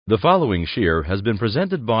The following shir has been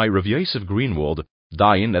presented by Rav Yosef Greenwald,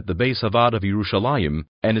 Dayan at the Beis Havad of Yerushalayim,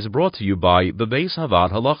 and is brought to you by the Beis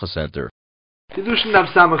Havad Halacha Center. Kedushin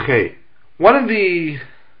Daf Samachay. One of the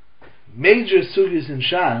major sugyas in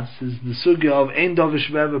Shas is the sugya of Ein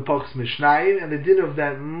Dovish Ve'ever Pochs Mishnayim, and the din of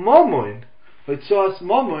that Momoin, Hoitzoas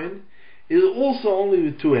Momoin, is also only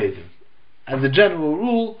with two Eidim. As a general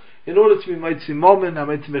rule, in order to be Moitzi Momin,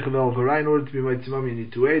 Amitzi Mechavel Varai, in order to be Moitzi Momin, you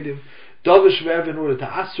need two Eidim. Dovish Ve'ever, in order to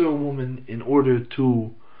asur a woman, in order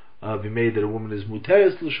to be made that a woman is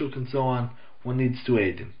Muteres L'Shuk and so on, one needs two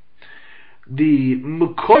Eidim. The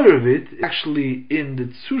Mekor of it, actually in the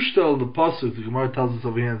Tzushtel, the Pasuk, the Gemara tells us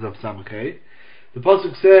over here in Zav Samachay, the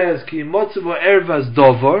Pasuk says, Ki Motzevo Ervas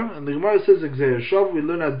Dover, and the Gemara says, Exer Shov, we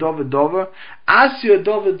learn at Dover, Asya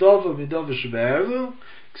Dover Midover Shebe'ervu,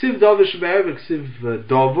 Ksiv Dover Shebe'ervu, Ksiv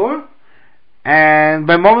Dover, and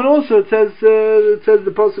by Moment also it says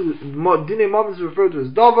the Pasuk, Dine Moment is referred to as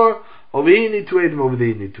Dover, over here you need to aid him, over there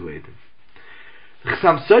you need to aid him. The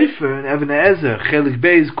Chassam Sofer and Even Ezer Chelik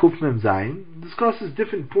Beis Kuf Mem Zayin discusses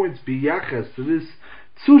different points biyachas to this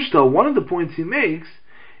Tzushtel. One of the points he makes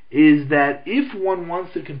is that if one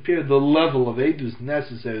wants to compare the level of Eidus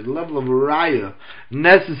necessary, the level of Raya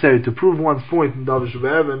necessary to prove one's point in Davish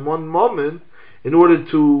Be'ever in one moment, in order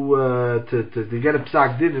to get a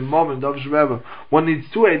Psak Din in moment Davish Be'ever, one needs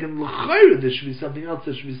two Eidim. L'chayr, there should be something else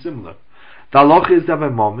that should be similar. The halacha is that by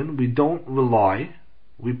moment we don't rely.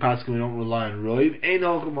 We don't rely on Roiv. Ein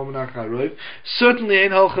halchem momen achar Roiv. Certainly ein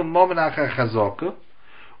halchem momen achar Chazaka.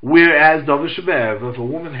 Whereas Davish Be'ever, if a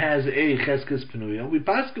woman has a Cheskas Penuya, we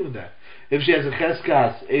paskin with that. If she has a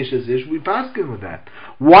Cheskas Eishes Ish, we paskin with that.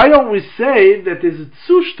 Why don't we say that there's a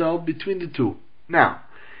Tzushtel between the two? Now,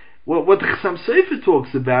 what the Chassam Sofer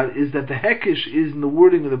talks about is that the Hekesh is in the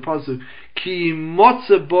wording of the pasuk Ki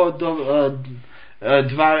Motze Bo Dvar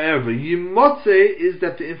Erva. Yimotze is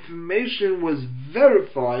that the information was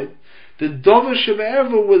verified. The Dover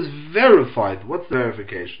Shebe'erva was verified. What's the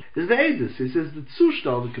verification? Is the Eidus. He says the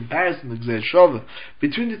Tzushtal, the comparison, the Gzei Shava,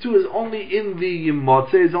 between the two is only in the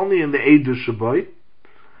Yimotze, is only in the Eidus Shabai.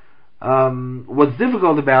 What's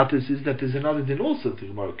difficult about this is that there's another din also the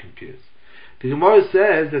Gemara compares. The Gemara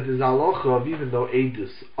says that there's halacha of even though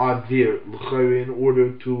Eidus are there l'chayr in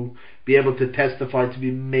order to be able to testify to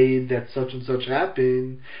be made that such and such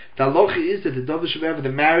happened, the halacha is that the Dovish Be'ever,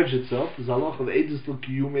 the marriage itself, is halacha of Eidus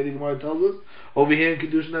L'Kiyumah, the Gemara tells us, over here in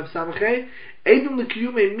Kedushin Daf Samachay. Eidus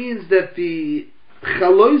L'Kiyumah means that the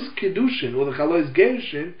Chalois Kedushin, or the Chalois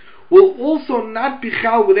Gerushin, will also not be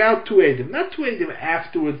chal without two Eidim. Not two Eidim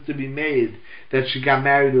afterwards to be made that she got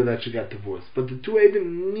married or that she got divorced, but the two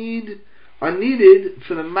Eidim are needed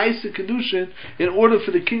for the Maisa Kedushin in order for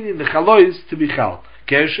the kinyan, the Chalois, to be chal.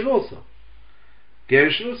 Gerushin also.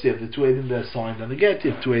 Gerushin also, you have the two Eidim that signed on the get,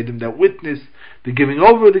 you have two Eidim that witness the giving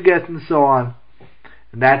over of the get, and so on.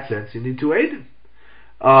 In that sense, you need two Eidim.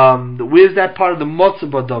 Where's that part of the Motzah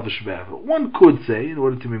B'Davish Be'ever? One could say, in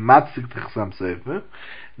order to be matzik to Chassam Sofer,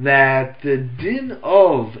 that the din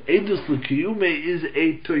of Eidus L'Kiyumah is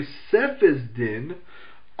a Tosefes din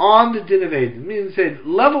on the din of Eidus. Meaning, say,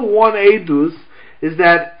 level 1 Eidus is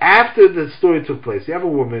that after the story took place, you have a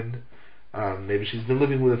woman, maybe she's been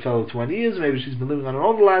living with a fellow 20 years, maybe she's been living on her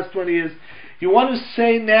own the last 20 years. You want to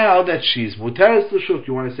say now that she's Muteres L'Shuk,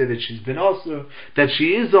 you want to say that she's been Osir, that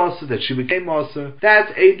she is Osir, that she became Osir.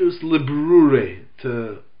 That's Eidus L'Brure,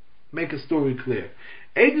 to make a story clear.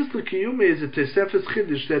 Eidus L'Kiyumah is a Tosefes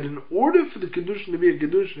Chiddush that in order for the Kedushin to be a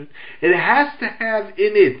Kedushin, it has to have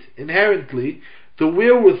in it, inherently, the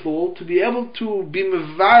wherewithal to be able to be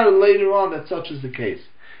mevar later on that such is the case.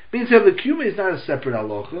 It means that the Kiyumah is not a separate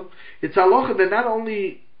halacha. It's halacha that not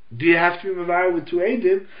only do you have to be mevar with two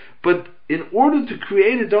Eidim, but in order to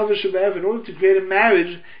create a Dover Shebe'ever, in order to create a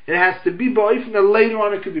marriage, it has to be ba'ifin that later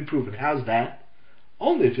on it could be proven. How's that?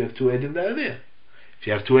 Only if you have two Eidim that are there. If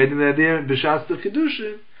you have two Eidim that are there in B'shas the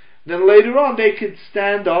Kedushin, then later on they could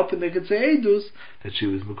stand up and they could say Eidus, that she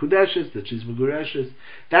was Mekudeshes, that she's Megureshes.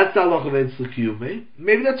 That's the halacha of Eidus L'Kiyumah.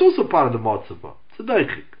 Maybe that's also part of the Motzah. It's a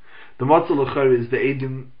daichik. The Motzah L'chayr is the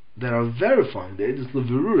Eidim that are verifying, the Eidus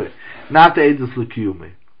L'Verure, not the Eidus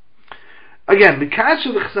L'Kiyumah. Again, the kasha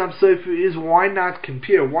of the Chassam Sofer is why not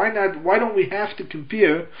compare? Why don't we have to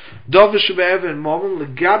compare Dovish Be'ever and Momen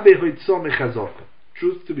L'gabe Hoitzom Mechazokah?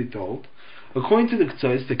 Truth to be told, according to the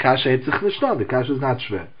Ktsois, the kasha Eitzich Nishtan, the kasha is not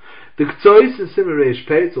shver. The Ktsois in Simon Reish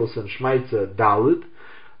Pei, it's also in Shmaitza Dalit,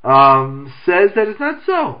 says that it's not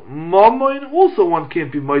so. Momen also one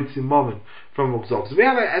can't be Moitzi Momen from Ukzok. So we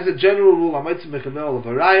have, as a general rule, a Moitzi Mechavel of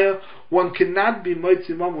Araya, one cannot be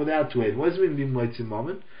Moitzi Momen without two Eidim. What does it mean being Moitzi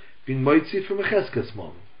Momen? Being Moitzi from a Cheskas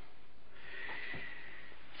Momen.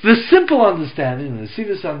 The simple understanding, the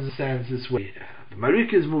Sivus understands this way. The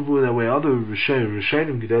Marikas move that way. Other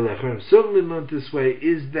Rishonim, Gedolei Acharim, certainly learned this way.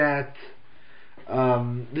 Is that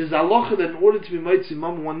there's a halacha that in order to be Moitzi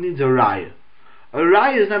Mama, one needs a raya. A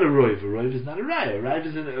raya is not a roiv. A roiv is not a raya. A raya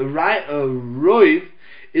is a roiv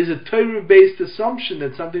is a Torah-based assumption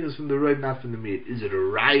that something is from the roiv, not from the meat. Is it a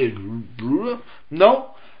raya brura?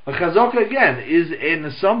 No. A chazaka again is an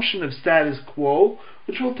assumption of status quo,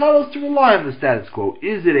 which will tell us to rely on the status quo.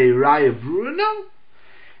 Is it a raya brura? No.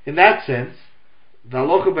 In that sense, the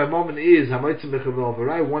halacha by moment is hamotzim bechavel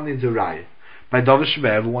v'raya. One needs a raya. By davar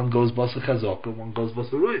shmev, one goes basa chazaka, one goes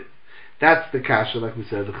basa roiv. That's the kasha, like we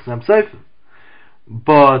said, the chasam sefer.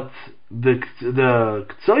 But the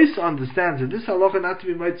Ktsois understands that this halacha not to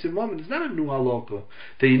be Motzim Mammon is not a new halacha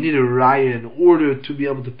that you need a raya in order to be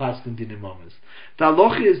able to pass in Dinei Mammon. The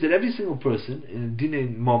halacha is that every single person in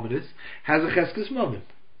Dinei Mammon has a Cheskes Mammon.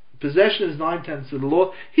 Possession is 9/10 of the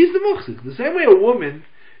law. He's the muchzik. The same way a woman,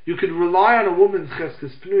 you could rely on a woman's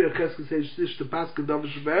Cheskes Pnuya, Cheskes Eish to pass Davar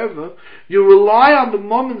Shebe'erva. You rely on the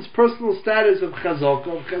Mammon's personal status of Chazaka,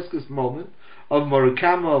 of Cheskes Mammon, of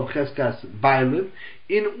Morakama, of Cheskas Bailim,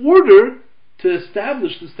 in order to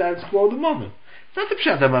establish the status quo of the Mammon. It's not the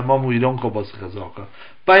pshat that by Mammon we don't go bas Chazaka.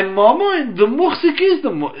 By Mammon, the Muchzik is the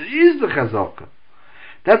Chazaka.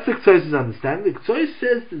 That's the Ktsois' understanding. The Ktsois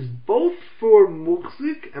says this both for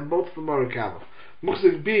Muchzik and both for Morakama.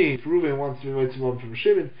 Muchzik being, if Reuven wants to be Motzim Mammon from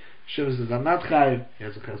Shimon, Shimon says, I'm not Chayiv, he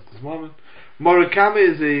has a Cheskas Mammon. Morakama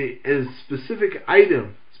is a specific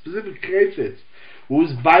item, specific Chayfetz,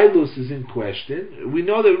 whose bailus is in question. We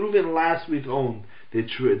know that Reuven last week owned. They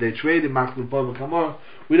traded Machlul Pov Kamar.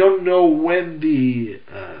 We don't know when the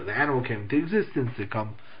animal came into existence. They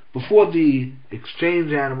come before the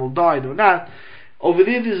exchange animal died or not. Over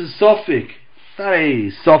there, there's a suffix. It's not a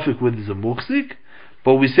suffix where there's a muksik,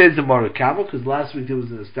 but we say it's a Morakama because last week there was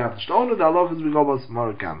an established owner. The halachas we go about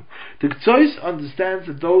Morakama. The Ktsois understands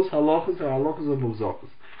that those halachas are halachas of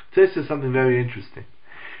muvzakas. Ktsois says something very interesting.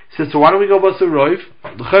 He says, so why don't we go basa roiv?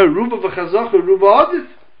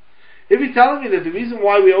 If you're telling me that the reason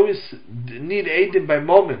why we always need Eidim by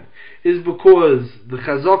moment is because the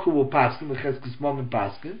chazaka will paskin, the cheskes moment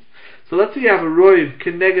paskins. So let's say you have a roiv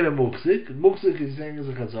keneged a muksik. Muksik is saying as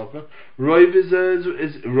a chazaka. Roiv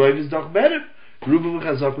is doch better. Ruba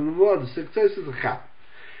v'chazaka ruba. The success is a chap.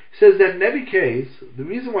 He says that in every case, the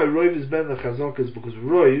reason why roiv is better than chazaka is because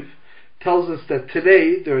roiv tells us that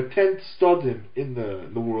today there are 10 stodim in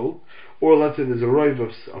the world, or let's say there's a roiv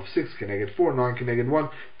of 6 keneged 4, 9 keneged 1.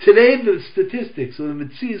 Today the statistics, so the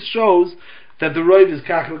Metzias shows that the roiv is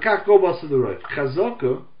kach go basa the roiv.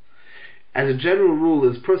 Chazaka, as a general rule,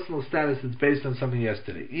 is personal status that's based on something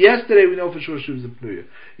yesterday. Yesterday we know for sure she was a pnuya.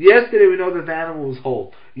 Yesterday we know that the animal was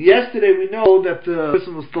whole. Yesterday we know that the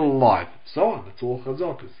person was still alive. So on, that's all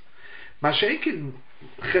chazakas. Mashaikin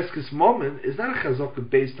Cheskes Mammon is not a chazaka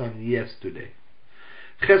based on yesterday.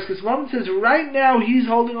 Cheskes Mammon says right now he's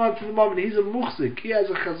holding on to the Mammon. He's a muchzik. He has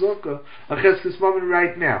a chazaka, a Cheskes Mammon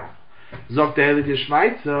right now. Zok the Heilige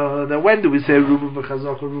Shmaitza. Then when do we say Ruba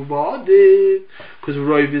v'chazaka Ruba Adid? Because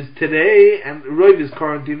Roiv is today, and Roiv is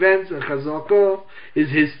current events, and chazaka is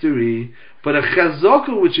history. But a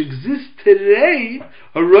chazaka which exists today,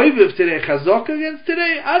 a Roiv of today, chazaka against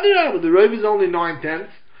today, Adirabah. The Roiv is only 9/10.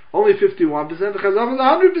 Only 51%, the chazaka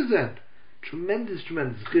is 100%. Tremendous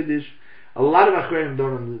chiddush. A lot of Achreim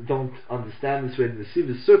don't understand this way. The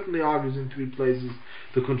Sivis certainly argues in 3 places.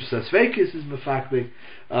 The Kuntrus Asveikis is mefakbek.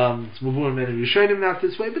 It's Mavur many Rishonim not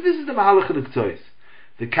this way, but this is the Mahalach of the Ktsois.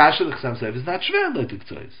 The Kasha of the Chasam Sefer is not shver like the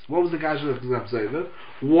Ktsois. What was the Kasha of the Chasam Sefer?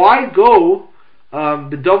 Why go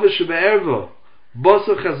B'Dover Shebe'erva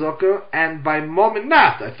Bosa Chazaka and by moment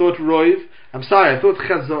not? I thought Roiv. I thought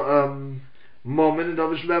Moment and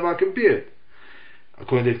Dovish Beba compared.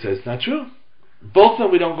 According to Ktsois, it's not true. Both of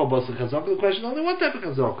them we don't go Bosa Chazaka. The question is only one type of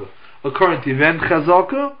Chazaka: a current event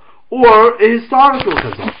Chazaka or a historical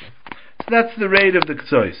Chazaka. So that's the rate of the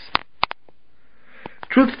Ktsois.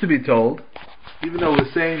 Truth to be told, even though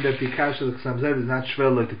we're saying that the Kasha of the Chasam Sefer is not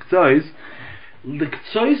shvel like the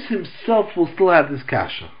Ktsois himself will still have this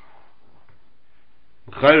Kasha.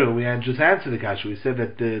 We had just answered the Kasha. We said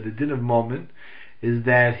that the din of moment is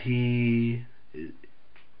that he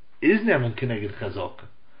is never connected chazaka.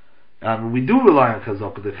 We do rely on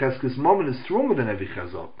chazaka. The cheskes moment is stronger than every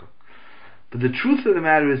chazaka. But the truth of the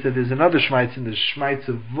matter is that there's another shmaitz in the shmaitz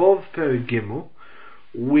of Vov Per Gimel,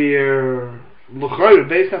 where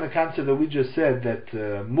based on the concept that we just said that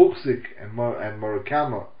muksik and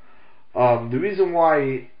morakama, the reason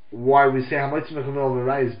why we say hamatzim mechavel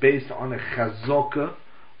v'rai is based on a chazaka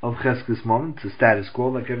of cheskes moment, it's a status quo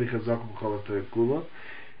like every chazaka b'chol kula.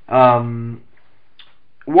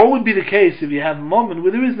 what would be the case if you have a moment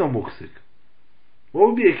where there is no muksik? What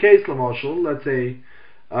would be a case, Lamashal? Let's say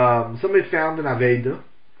somebody found an Aveda,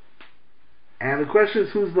 and the question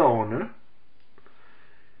is who's the owner?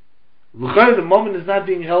 The moment is not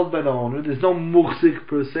being held by the owner. There's no muksik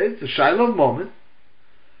per se. It's a shaila moment.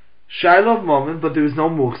 But there is no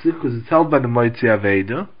muksik because it's held by the Moitzi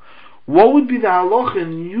Aveda. What would be the halacha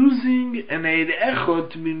in using an Eid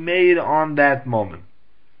Echad to be made on that moment?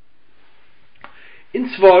 In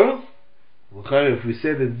Svara, if we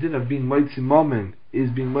say that the din of being Moitzi moment is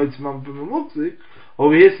being Moitzi moment from a muksik,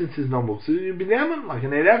 over here since there's no muksik, you'd be neman, like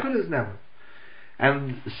an Eid Echad is neman.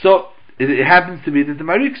 And so, it happens to be that the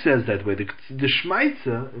Marik says that way. The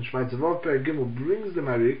Shmaitzer, in Shmaitzer Vav Per Gimel, brings the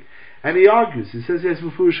Marik, and he argues. He says, yes,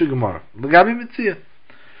 Mufurish Gemara. L'gabi Mitzia.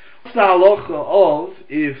 What's the halacha of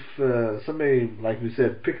if somebody, like we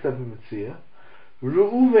said, picked up a Mitzia?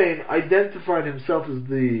 Reuven identified himself as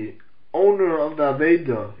the owner of the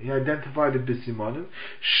Aveda. He identified it b'Simonim.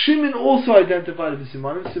 Shimon also identified it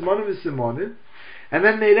b'Simonim. Simonim is Simonim. And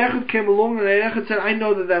then the Eirechot came along and the Eirechot said, I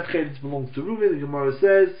know that Chetz belongs to Reuven. The Gemara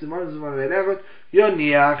says, Simon is one of the Eirechot, you're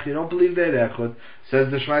Niach, you don't believe the Eirechot. Says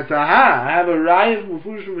the Shmaitzer, aha, I have a raya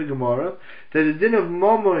Mufurish from the Gemara, that the din of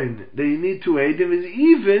Momoin, that you need to aid him, is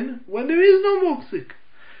even when there is no Moksik.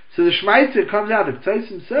 So the Shmaitzer comes out, the Ktais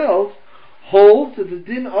himself holds that the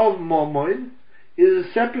din of Momoin is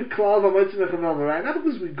a separate klal of Amotzim Echavel, right? Not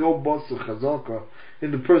because we go boss or Chazaka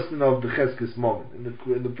in the person of the Cheskes Momin, in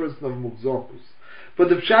the person of Mukzokus. But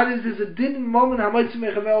the pshat is, there's a din in moment ha'motzim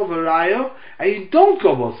mechavel v'raya, and you don't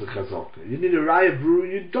go b'osa chazaka. You need a raya brew,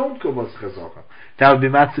 you don't go b'osa chazaka. That would be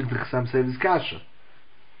matzik the chasam sevis kasha.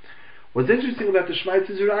 What's interesting about the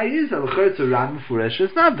Shmaitz's raya is that it's a ran mefuresh.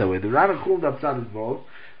 It's not that way. The ran achul daptzad v'ov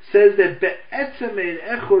says that be'etzem ein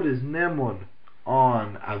echod is nemon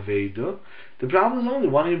on aveda. The problem is only,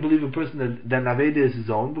 why don't you believe a person that aveda is his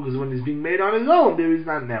own? Because when he's being made on his own, there is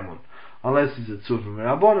not nemon, unless he's a tzur from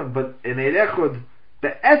Rabbanon. But in ein echod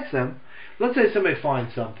the etzem, let's say somebody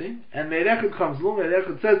finds something, and the Eirechot comes along, and the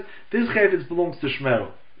Eirechot says, this chayfetz belongs to Shmerel.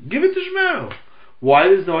 Give it to Shmerel. Why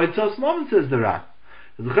there's no Eitzos Moment, says the Ran.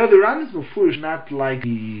 The Ran is mufurish, not like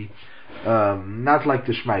the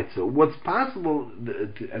Shmaitzer. What's possible,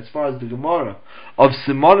 as far as the Gemara, of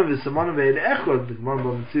Simonim is Simonim Eirechot, the Gemara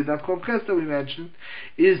doesn't see that Chov that we mentioned,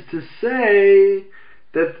 is to say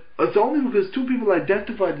that it's only because two people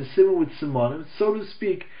identified the Simon with Simonim, so to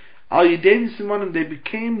speak, Al Yidei Simonim, they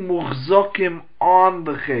became muhzokim on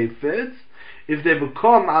the chayfetz. If they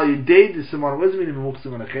become Al Yidei Simonim, what does it mean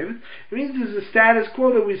muhzokim on the chayfetz? It means there's a status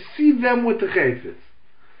quo that we see them with the chayfetz.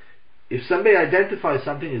 If somebody identifies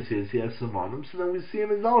something as his, he has Simonim, so then we see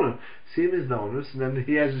him as the owner. See him as the owner, so then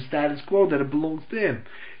he has a status quo that it belongs to him.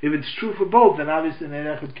 If it's true for both, then obviously an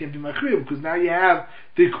Eirechot can't be Machriya, because now you have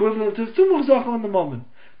the equivalent of two muhzokim on the moment.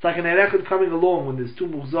 It's like an Eirechot coming along when there's two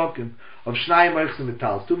muhzokim of Shnayim Eichsim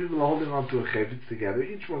Metals. Two people are holding on to a chayfetz together.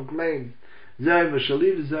 Each one claims Zay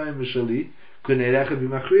Meshali, Zay Meshali. Could an Eirechot be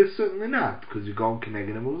Machriya? Certainly not, because you're going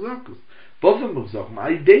Keneged and Muhzokus. Both of them Muhzokim.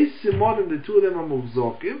 Aidei Simonim, the two of them are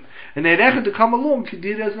Muhzokim. And Eirechot to come along, he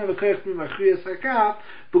doesn't have a Kayach be Machriya Sakaf,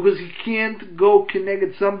 because he can't go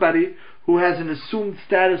Keneged somebody who has an assumed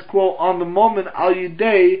status quo on the moment, Al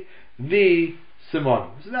Yidei, the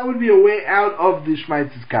Simonim. So that would be a way out of the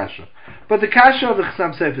Shmaitz's Kasha. But the Kasha of the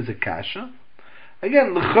Chassam Seif is a Kasha.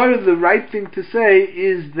 Again, the right thing to say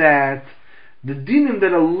is that the dinim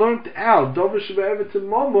that are learnt out, Dover Shebe'evet and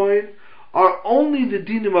Momoin, are only the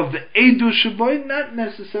dinim of the Eidus Shebe'evet, not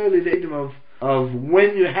necessarily the dinim of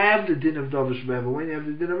when you have the din of Dover Shebe'evet, when you have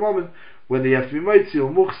the din of Momoin, whether you have to be Moitzi or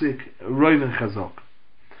Muchzik, Roiv and Chazok.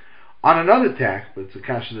 On another tack, but it's a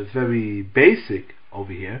Kasha that's very basic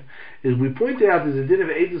over here, is we pointed out there's a din of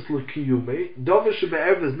Eidus L'Kiyumah. Dover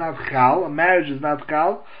Shebe'ev is not chal, a marriage is not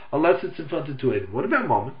chal, unless it's in front of two Eidim. What about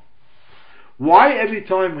moment? Why every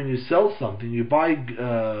time when you sell something, you buy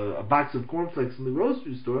a box of cornflakes in the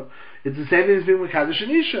grocery store, it's the same thing as being with Kaddish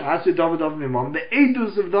and Isha. Asya Dover Dover Mimam. The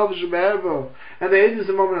Eidus of Dover Shebe'ev and the Eidus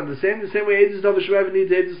of Moment are the same way Eidus Dover Shebe'ev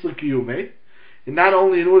needs Eidus L'Kiyumah. And not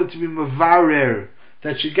only in order to be Mavarer,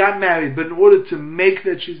 that she got married, but in order to make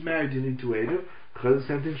that she's married, you need to Eidim. The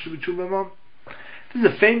same thing should be true by mom. This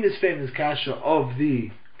is a famous kasha of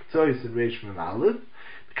the Ketzois and Reish Mem Aleph.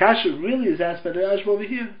 The kasha really is asked by the Rashba over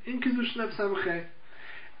here in Kiddush Nef Samachay.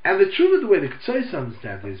 And the truth of the way the Ketzois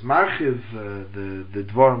understand is Marchiv, the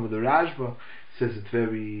Dvorim of the Rashba, says it's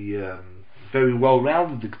very very well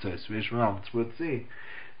rounded. The Ketzois Reish Mem Aleph, it's worth seeing.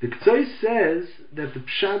 The Ketzois says that the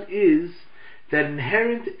pshat is that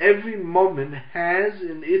inherent every moment has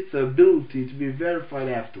in it the ability to be verified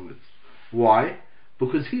afterwards. Why?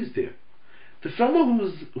 Because he's there. The fellow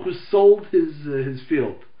who sold his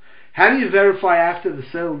field, how do you verify after the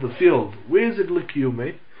sale of the field? Where is it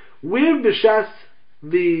L'Kiyumah? Where b'shas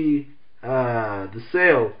the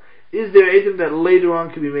sale is there Eidim that later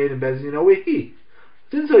on can be made in Bezin? You know where he?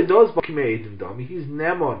 Since he does Eidim Dami, he's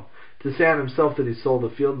Nemon to say on himself that he sold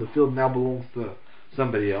the field, and the field now belongs to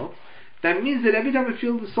somebody else. That means that every time a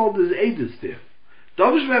field is sold, there's Eidus there. The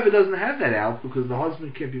Avish Rebbe doesn't have that out because the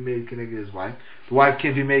husband can't be made connected his wife, the wife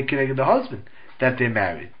can't be made connected the husband that they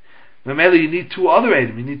married. Normally you need two other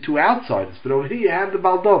Eidim, you need two outsiders, but over here you have the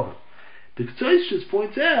Baldova. The Ktsois just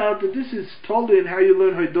points out that this is totally in how you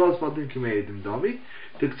learn Hoidos Baldin K'mei Eidim Dami.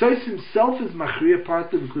 The Ktsois himself is Machriya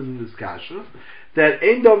partly because of this Kasha, that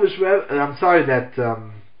Ein Dovish Rebbe, that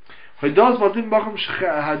Hoidos Baldin Bacham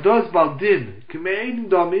Hados Baldin K'mei Eidim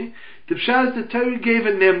Dami. The Pshaz, the Torah gave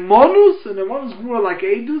a Nemonus, and Nemonus is more like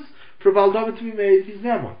Eidus, for Baldova to be made, he's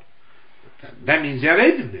Nemon. That means you have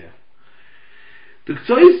Eidim there. The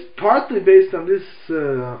Ktsois, partly based on this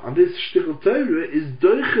Shtickle Torah, is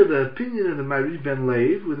Doicha, the opinion of the Mari Ben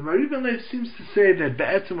Lev, where the Mari Ben Lev seems to say that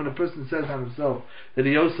Be'etzim, when a person says on himself that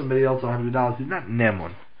he owes somebody else $100, he's not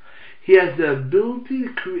Nemon. He has the ability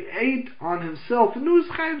to create on himself a new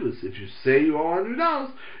chayvus. If you say you owe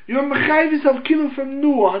 $100, you're mechayvus of kilo from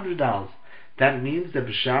new $100. That means that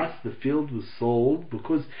b'shas the field was sold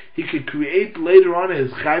because he could create later on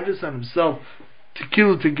his chayvus on himself to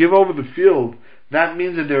give over the field. That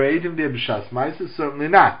means that there are eidim there b'shas ma'aser? Certainly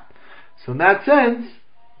not. So in that sense,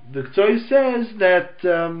 the Ktsois says that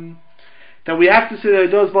we have to say that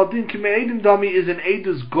Eidos Baldin K'mei Eidim Dami is an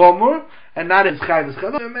Eidus Gomer and not his Chayvus.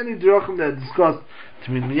 There are many drachim that are discussed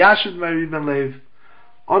between Miyashid Mari Ben Lev,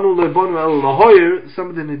 Anu Lebonu El Lahoyer, some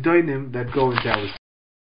of the Nidoinim that go into our.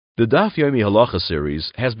 The Daf Yomi Halacha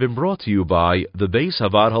series has been brought to you by the Beis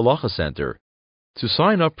Havad Halacha Center. To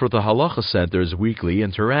sign up for the Halacha Center's weekly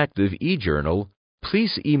interactive e-journal,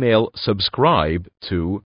 please email subscribe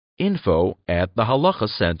to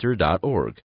info@thehalachacenter.org.